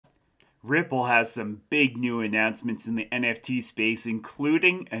Ripple has some big new announcements in the NFT space,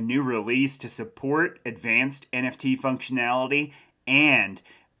 including a new release to support advanced NFT functionality and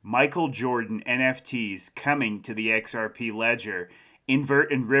Michael Jordan NFTs coming to the XRP ledger.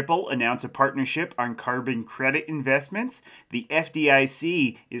 Invert and Ripple announce a partnership on carbon credit investments. The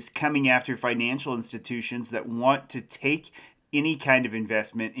FDIC is coming after financial institutions that want to take any kind of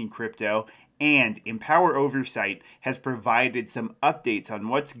investment in crypto, and Empower Oversight has provided some updates on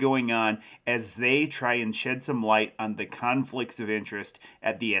what's going on as they try and shed some light on the conflicts of interest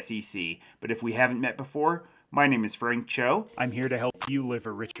at the SEC. But if we haven't met before, my name is Frank Cho. I'm here to help you live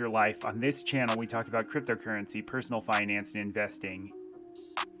a richer life. On this channel, we talk about cryptocurrency, personal finance, and investing.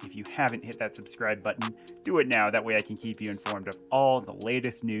 If you haven't hit that subscribe button, do it now. That way I can keep you informed of all the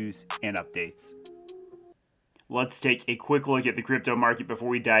latest news and updates. Let's take a quick look at the crypto market before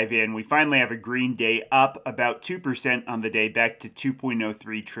we dive in. We finally have a green day, up about 2% on the day, back to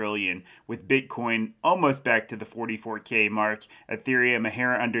 2.03 trillion, with Bitcoin almost back to the 44K mark, Ethereum a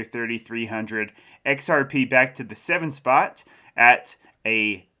hair under 3,300, XRP back to the 7 spot at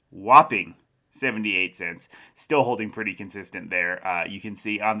a whopping 78 cents. Still holding pretty consistent there. You can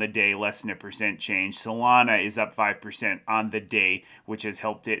see on the day less than a percent change. Solana is up 5% on the day, which has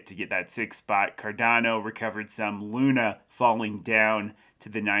helped it to get that 6th spot. Cardano recovered some. Luna falling down to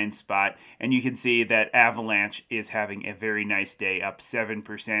the 9th spot. And you can see that Avalanche is having a very nice day, up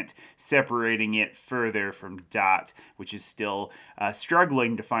 7%, separating it further from DOT, which is still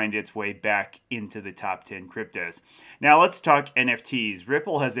struggling to find its way back into the top 10 cryptos. Now let's talk NFTs.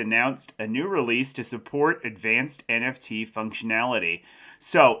 Ripple has announced a new release to support advanced NFT functionality.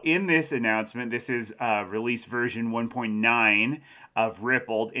 So in this announcement, this is release version 1.9 of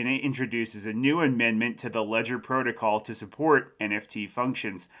Ripple, and it introduces a new amendment to the Ledger protocol to support NFT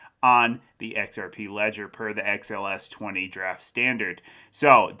functions on the XRP ledger per the XLS 20 draft standard.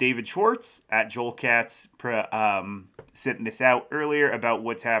 So David Schwartz at JoelCats sent this out earlier about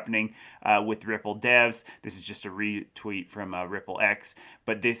what's happening with Ripple devs. This is just a retweet from Ripple X,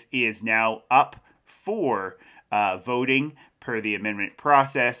 but this is now up for voting per the amendment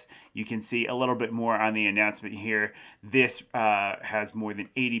process. You can see a little bit more on the announcement here. This has more than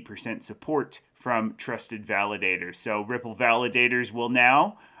 80% support from trusted validators. So Ripple validators will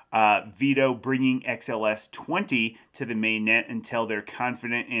now veto bringing XLS 20 to the mainnet until they're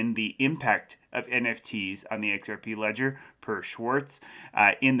confident in the impact of NFTs on the XRP ledger, per Schwartz.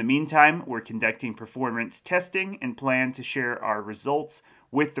 In the meantime, we're conducting performance testing and plan to share our results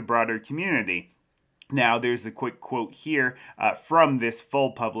with the broader community. Now, there's a quick quote here from this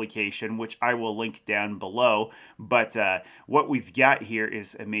full publication, which I will link down below. But what we've got here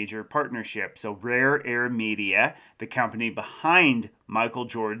is a major partnership. So Rare Air Media, the company behind Michael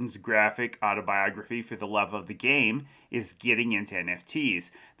Jordan's graphic autobiography For the Love of the Game, is getting into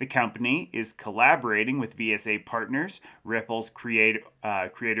NFTs. The company is collaborating with VSA Partners, Ripple's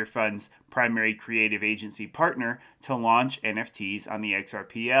Creator Fund's primary creative agency partner, to launch NFTs on the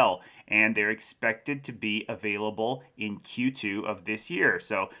XRPL. And they're expected to be available in Q2 of this year.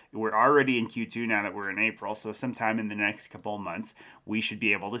 So we're already in Q2 now that we're in April. So sometime in the next couple of months, we should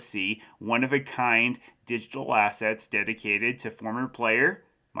be able to see one-of-a-kind digital assets dedicated to former player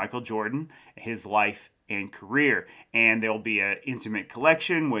Michael Jordan, his life and career. And there'll be an intimate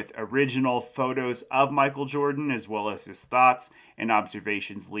collection with original photos of Michael Jordan, as well as his thoughts and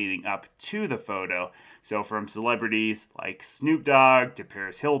observations leading up to the photo. So from celebrities like Snoop Dogg to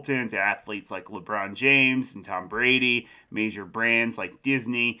Paris Hilton to athletes like LeBron James and Tom Brady, major brands like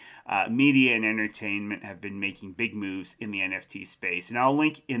Disney, media and entertainment have been making big moves in the NFT space. And I'll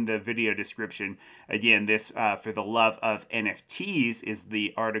link in the video description, again, this For the Love of NFTs is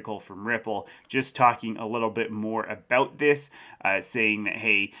the article from Ripple, just talking a little bit more about this, saying that,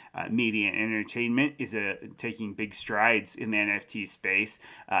 hey, media and entertainment is taking big strides in the NFT space.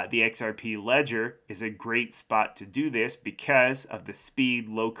 The XRP ledger is a great spot to do this because of the speed,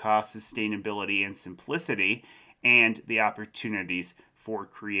 low cost, sustainability, and simplicity, and the opportunities for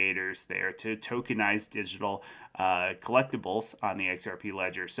creators there to tokenize digital collectibles on the XRP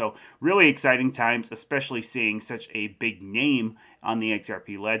ledger. So really exciting times, especially seeing such a big name on the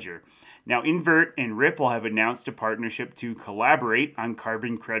XRP ledger. Now, Invert and Ripple have announced a partnership to collaborate on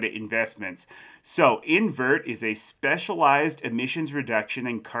carbon credit investments. So, Invert is a specialized emissions reduction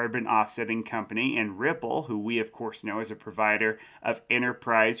and carbon offsetting company, and Ripple, who we of course know as a provider of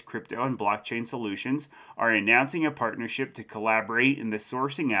enterprise crypto and blockchain solutions, are announcing a partnership to collaborate in the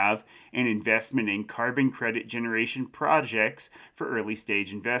sourcing of and investment in carbon credit generation projects for early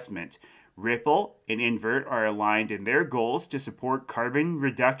stage investment. Ripple and Invert are aligned in their goals to support carbon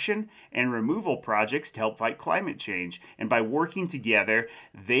reduction and removal projects to help fight climate change. And by working together,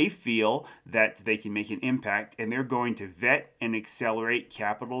 they feel that they can make an impact, and they're going to vet and accelerate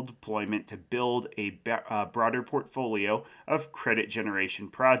capital deployment to build a broader portfolio of credit generation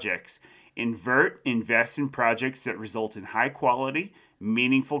projects. Invert invests in projects that result in high quality,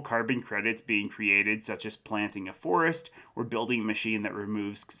 meaningful carbon credits being created, such as planting a forest or building a machine that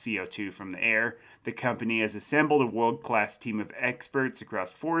removes CO2 from the air. The company has assembled a world-class team of experts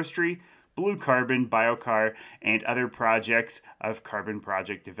across forestry, blue carbon, biocar, and other projects of carbon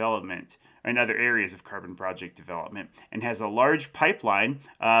project development, and other areas of carbon project development, and has a large pipeline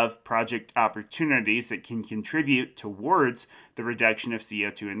of project opportunities that can contribute towards the reduction of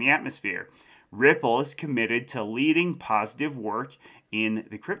CO2 in the atmosphere. Ripple is committed to leading positive work in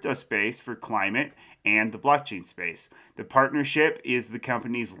the crypto space for climate and the blockchain space. The partnership is the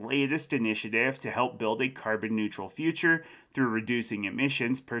company's latest initiative to help build a carbon neutral future through reducing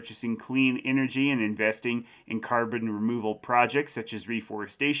emissions, purchasing clean energy, and investing in carbon removal projects such as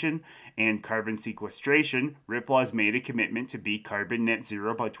reforestation and carbon sequestration. Ripple has made a commitment to be carbon net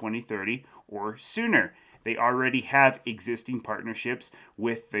zero by 2030 or sooner. They already have existing partnerships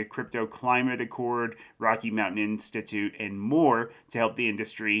with the Crypto Climate Accord, Rocky Mountain Institute, and more to help the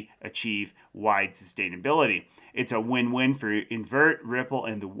industry achieve wide sustainability. It's a win-win for Invert, Ripple,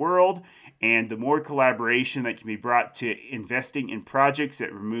 and the world, and the more collaboration that can be brought to investing in projects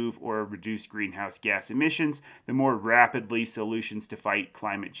that remove or reduce greenhouse gas emissions, the more rapidly solutions to fight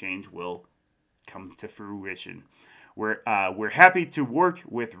climate change will come to fruition. We're happy to work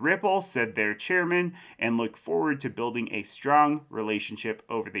with Ripple, said their chairman, and look forward to building a strong relationship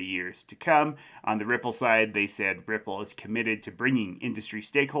over the years to come. On the Ripple side, they said Ripple is committed to bringing industry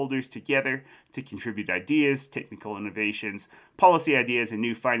stakeholders together to contribute ideas, technical innovations, policy ideas, and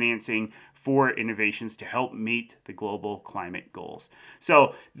new financing for innovations to help meet the global climate goals.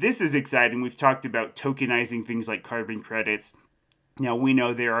 So this is exciting. We've talked about tokenizing things like carbon credits. Now, we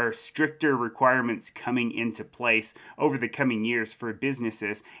know there are stricter requirements coming into place over the coming years for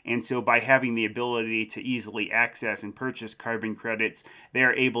businesses, and so by having the ability to easily access and purchase carbon credits, they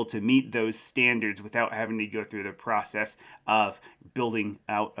are able to meet those standards without having to go through the process of building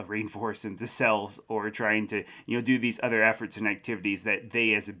out a rainforest themselves or trying to do these other efforts and activities that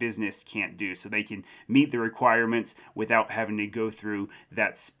they as a business can't do. So they can meet the requirements without having to go through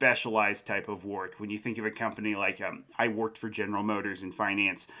that specialized type of work. When you think of a company like I worked for General Motors in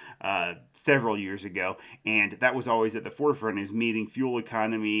finance several years ago, and that was always at the forefront, is meeting fuel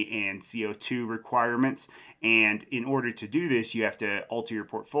economy and CO2 requirements. And in order to do this, you have to alter your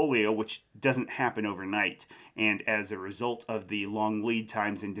portfolio, which doesn't happen overnight. And as a result of the long lead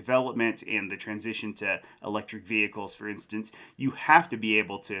times in development and the transition to electric vehicles, for instance, you have to be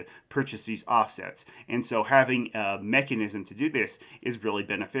able to purchase these offsets. And so having a mechanism to do this is really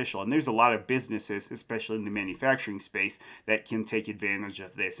beneficial. And there's a lot of businesses, especially in the manufacturing space, that can take advantage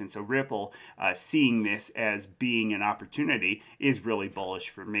of this. And so Ripple, seeing this as being an opportunity, is really bullish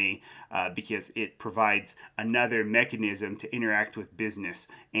for me because it provides another mechanism to interact with business.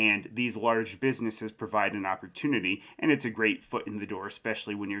 And these large businesses provide an opportunity, and it's a great foot in the door,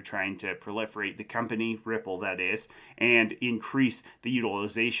 especially when you're trying to proliferate the company, Ripple that is, and increase the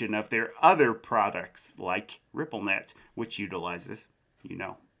utilization of their other products like RippleNet, which utilizes,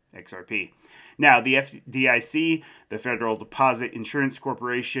 XRP. Now, the FDIC, the Federal Deposit Insurance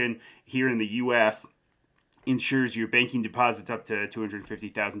Corporation here in the U.S., insures your banking deposits up to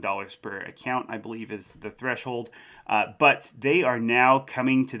 $250,000 per account, I believe is the threshold. But they are now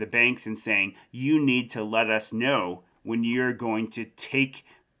coming to the banks and saying, you need to let us know when you're going to take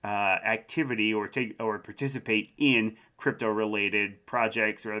activity or participate in crypto-related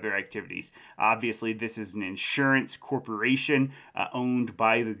projects or other activities. Obviously, this is an insurance corporation owned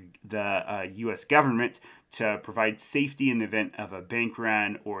by the U.S. government to provide safety in the event of a bank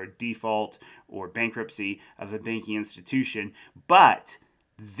run or default or bankruptcy of the banking institution. But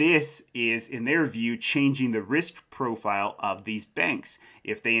this is, in their view, changing the risk profile of these banks.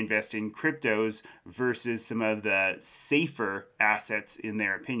 If they invest in cryptos versus some of the safer assets, in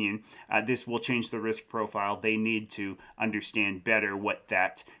their opinion, this will change the risk profile. They need to understand better what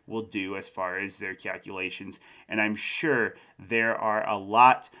that will do as far as their calculations. And I'm sure there are a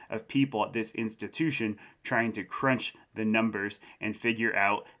lot of people at this institution trying to crunch the numbers and figure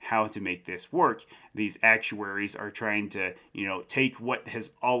out how to make this work. These actuaries are trying to, take what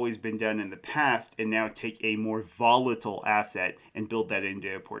has always been done in the past and now take a more volatile asset and build that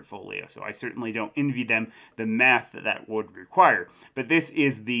into a portfolio. So I certainly don't envy them the math that would require. But this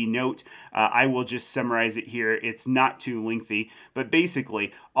is the note. I will just summarize it here. It's not too lengthy, but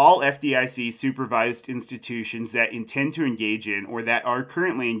basically all FDIC supervised institutions that intend to engage in or that are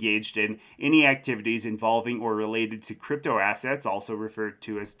currently engaged in any activities involving or related to crypto assets, also referred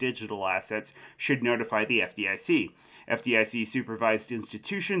to as digital assets, should notify the FDIC. FDIC supervised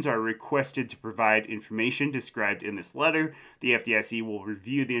institutions are requested to provide information described in this letter. The FDIC will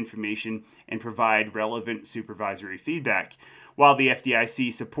review the information and provide relevant supervisory feedback. While the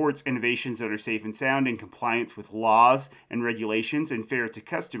FDIC supports innovations that are safe and sound in compliance with laws and regulations and fair to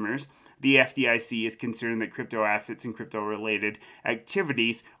customers, the FDIC is concerned that crypto assets and crypto-related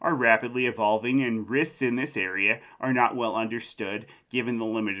activities are rapidly evolving and risks in this area are not well understood given the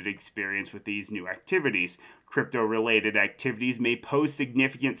limited experience with these new activities. Crypto-related activities may pose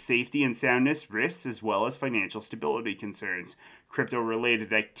significant safety and soundness risks as well as financial stability concerns.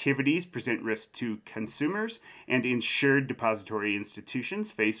 Crypto-related activities present risks to consumers, and insured depository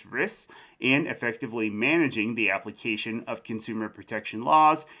institutions face risks in effectively managing the application of consumer protection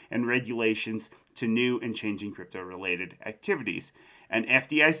laws and regulations to new and changing crypto-related activities. An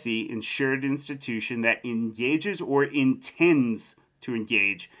FDIC insured institution that engages or intends to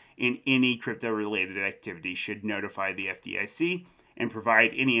engage in any crypto-related activity should notify the FDIC and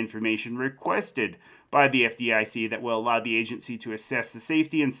provide any information requested by the FDIC that will allow the agency to assess the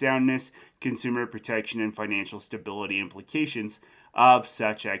safety and soundness, consumer protection, and financial stability implications of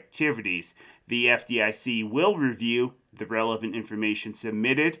such activities. The FDIC will review the relevant information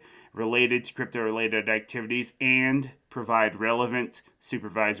submitted related to crypto-related activities and provide relevant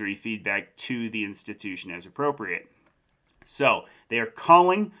supervisory feedback to the institution as appropriate. So they are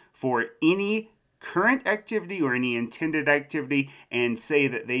calling for any current activity or any intended activity and say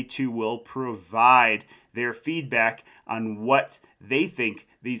that they too will provide their feedback on what they think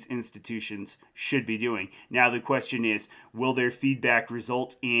these institutions should be doing. Now the question is, will their feedback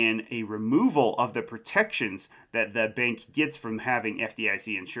result in a removal of the protections that the bank gets from having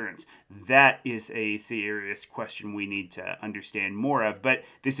FDIC insurance? That is a serious question we need to understand more of, but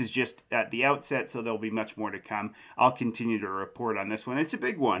this is just at the outset, so there'll be much more to come. I'll continue to report on this one. It's a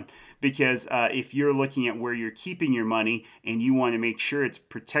big one because if you're looking at where you're keeping your money and you want to make sure it's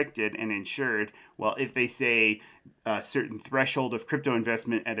protected and insured, well, if they say a certain threshold of crypto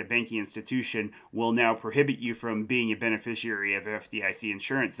investment at a banking institution will now prohibit you from being a beneficiary of FDIC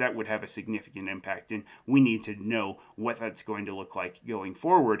insurance, that would have a significant impact. And we need to know what that's going to look like going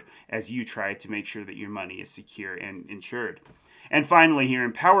forward as you try to make sure that your money is secure and insured. And finally here,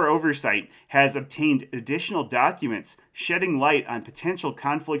 Empower Oversight has obtained additional documents shedding light on potential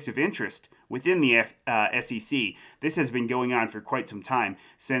conflicts of interest within the SEC. This has been going on for quite some time,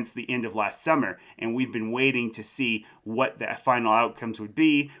 since the end of last summer, and we've been waiting to see what the final outcomes would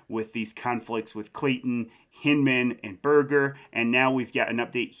be with these conflicts with Clayton, Hinman, and Berger, and now we've got an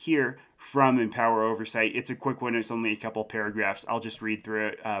update here from Empower Oversight. It's a quick one. It's only a couple paragraphs. I'll just read through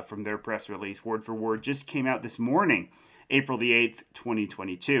it from their press release, word for word. Just came out this morning, April the 8th,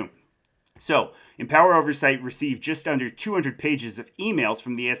 2022. So, Empower Oversight received just under 200 pages of emails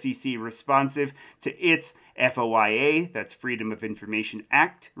from the SEC responsive to its FOIA, that's Freedom of Information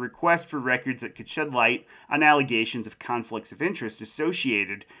Act, request for records that could shed light on allegations of conflicts of interest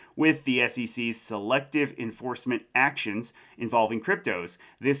associated with the SEC's selective enforcement actions involving cryptos.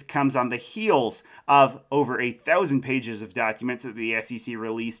 This comes on the heels of over 1,000 pages of documents that the SEC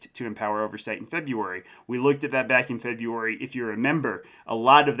released to Empower Oversight in February. We looked at that back in February. If you remember, a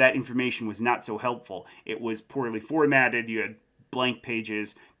lot of that information was not so helpful. It was poorly formatted. You had blank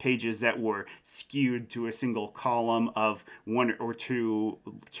pages, pages that were skewed to a single column of one or two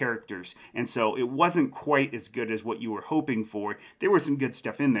characters. And so it wasn't quite as good as what you were hoping for. There was some good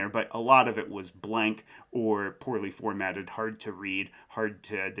stuff in there, but a lot of it was blank or poorly formatted, hard to read, hard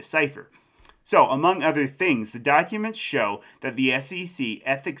to decipher. So, among other things, the documents show that the SEC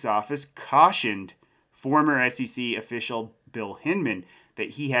Ethics Office cautioned former SEC official Bill Hinman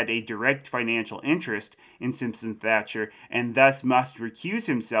that he had a direct financial interest in Simpson Thacher and thus must recuse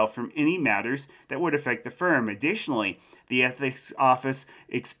himself from any matters that would affect the firm. Additionally, the Ethics Office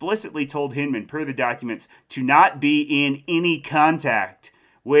explicitly told Hinman, per the documents, to not be in any contact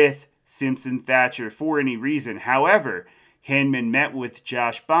with Simpson Thacher for any reason. However, Hinman met with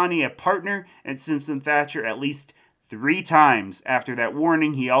Josh Bonney, a partner at Simpson Thacher, at least 3 times after that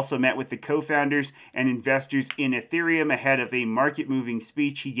warning. He also met with the co-founders and investors in Ethereum ahead of a market-moving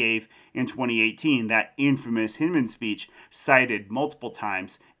speech he gave in 2018, that infamous Hinman speech cited multiple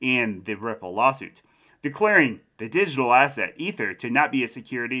times in the Ripple lawsuit, declaring the digital asset Ether to not be a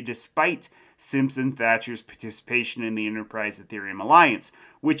security despite Simpson-Thacher's participation in the Enterprise Ethereum Alliance,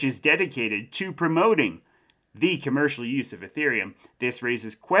 which is dedicated to promoting the commercial use of Ethereum. This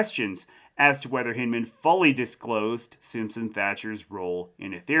raises questions as to whether Hinman fully disclosed Simpson-Thacher's role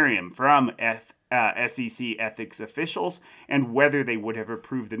in Ethereum from SEC ethics officials and whether they would have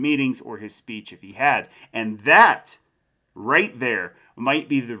approved the meetings or his speech if he had. And that right there might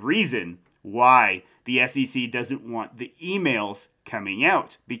be the reason why the SEC doesn't want the emails coming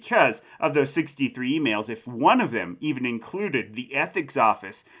out, because of those 63 emails, if one of them even included the ethics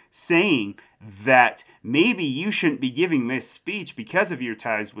office saying that maybe you shouldn't be giving this speech because of your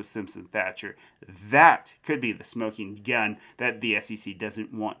ties with Simpson-Thacher, that could be the smoking gun that the SEC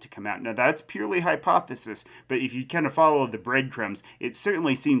doesn't want to come out. Now, that's purely hypothesis, but if you kind of follow the breadcrumbs, it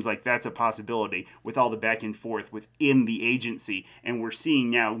certainly seems like that's a possibility with all the back and forth within the agency. And we're seeing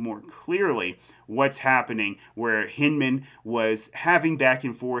now more clearly what's happening, where Hinman was having back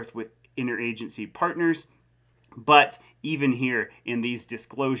and forth with interagency partners. But even here in these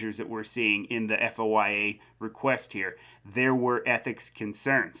disclosures that we're seeing in the FOIA request here, there were ethics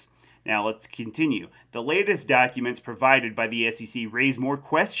concerns. Now let's continue. The latest documents provided by the SEC raise more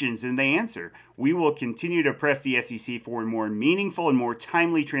questions than they answer. We will continue to press the SEC for more meaningful and more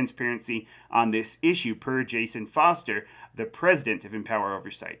timely transparency on this issue, per Jason Foster, the president of Empower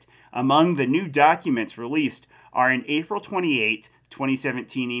Oversight. Among the new documents released are an April 28,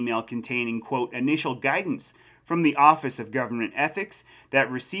 2017 email containing, quote, initial guidance from the Office of Government Ethics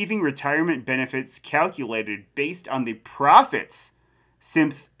that receiving retirement benefits calculated based on the profits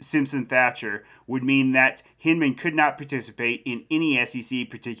Simpson-Thacher would mean that Hinman could not participate in any SEC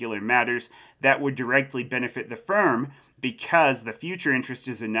particular matters that would directly benefit the firm, because the future interest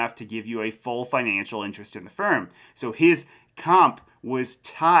is enough to give you a full financial interest in the firm. So his comp was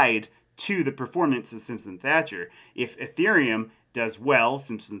tied to the performance of Simpson-Thacher. If Ethereum does well,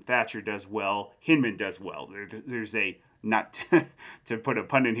 Simpson-Thacher does well, Hinman does well. There's a, not to put a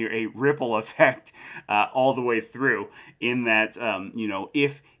pun in here, a ripple effect all the way through, in that,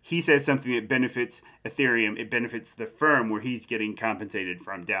 if he says something that benefits Ethereum, it benefits the firm where he's getting compensated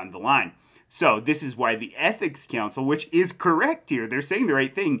from down the line. So this is why the Ethics Council, which is correct here, they're saying the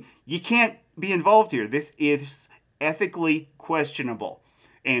right thing, you can't be involved here. This is ethically questionable.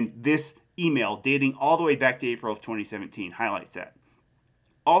 And this email, dating all the way back to April of 2017, highlights that.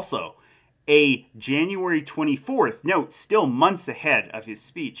 Also, a January 24th, note, still months ahead of his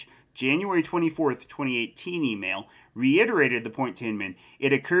speech, January 24th, 2018 email reiterated the point to Hinman: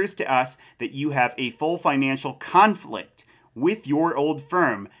 it occurs to us that you have a full financial conflict with your old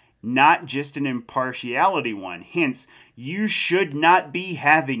firm, not just an impartiality one. Hence, you should not be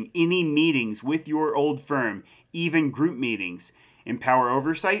having any meetings with your old firm, even group meetings. Empower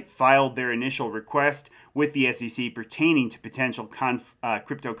Oversight filed their initial request with the SEC pertaining to potential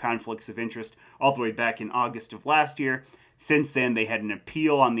crypto conflicts of interest all the way back in August of last year. Since then, they had an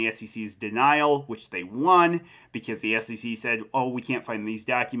appeal on the SEC's denial, which they won, because the SEC said, oh, we can't find these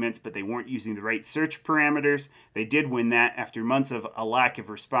documents, but they weren't using the right search parameters. They did win that after months of a lack of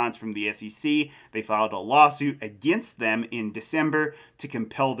response from the SEC. They filed a lawsuit against them in December to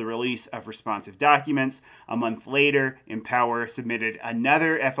compel the release of responsive documents. A month later, Empower submitted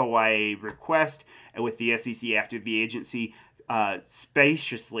another FOIA request with the SEC after the agency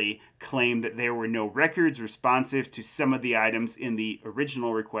spaciously claimed that there were no records responsive to some of the items in the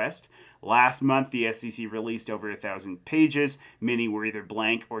original request. Last month, the SEC released over 1,000 pages. Many were either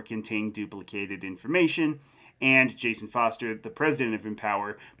blank or contained duplicated information. And Jason Foster, the president of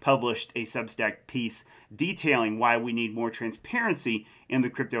Empower, published a Substack piece detailing why we need more transparency in the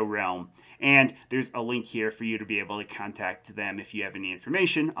crypto realm. And there's a link here for you to be able to contact them if you have any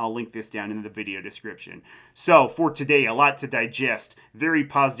information. I'll link this down in the video description. So for today, a lot to digest. Very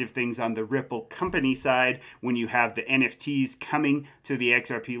positive things on the Ripple company side when you have the NFTs coming to the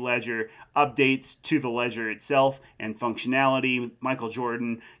XRP ledger, updates to the ledger itself and functionality. Michael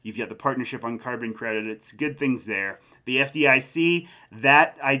Jordan, you've got the partnership on carbon credits, good things there. The FDIC,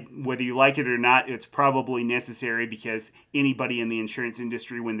 whether you like it or not, it's probably necessary, because anybody in the insurance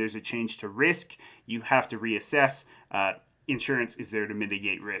industry, when there's a change to risk, you have to reassess. Insurance is there to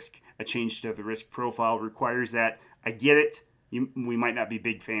mitigate risk. A change to the risk profile requires that. I get it. We might not be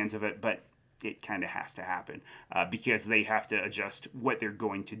big fans of it, but it kind of has to happen because they have to adjust what they're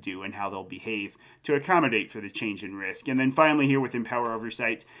going to do and how they'll behave to accommodate for the change in risk. And then finally here with Empower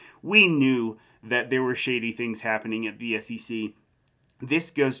Oversight, we knew that there were shady things happening at the SEC.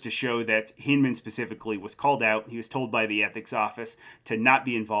 This goes to show that Hinman specifically was called out. He was told by the ethics office to not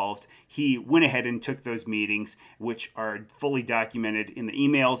be involved. He went ahead and took those meetings, which are fully documented in the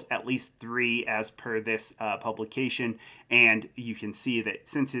emails, at least 3 as per this publication. And you can see that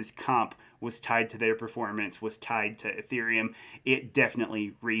since his comp was tied to their performance, was tied to Ethereum, it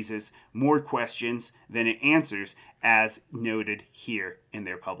definitely raises more questions than it answers, as noted here in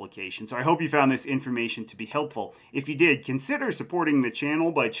their publication. So I hope you found this information to be helpful. If you did, consider supporting the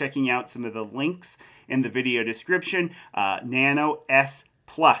channel by checking out some of the links in the video description. Nano S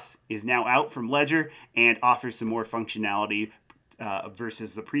Plus is now out from Ledger and offers some more functionality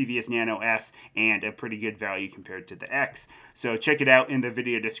versus the previous Nano S, and a pretty good value compared to the X. So check it out in the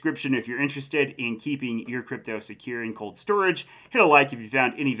video description if you're interested in keeping your crypto secure in cold storage. Hit a like if you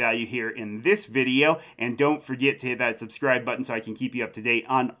found any value here in this video, and don't forget to hit that subscribe button so I can keep you up to date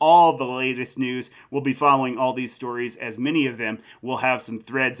on all the latest news. We'll be following all these stories, as many of them will have some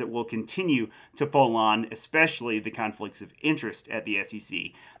threads that will continue to pull on, especially the conflicts of interest at the SEC.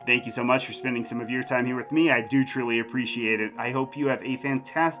 Thank you so much for spending some of your time here with me. I do truly appreciate it. I hope you have a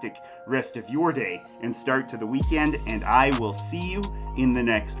fantastic rest of your day and start to the weekend, and I will see you in the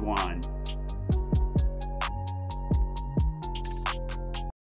next one.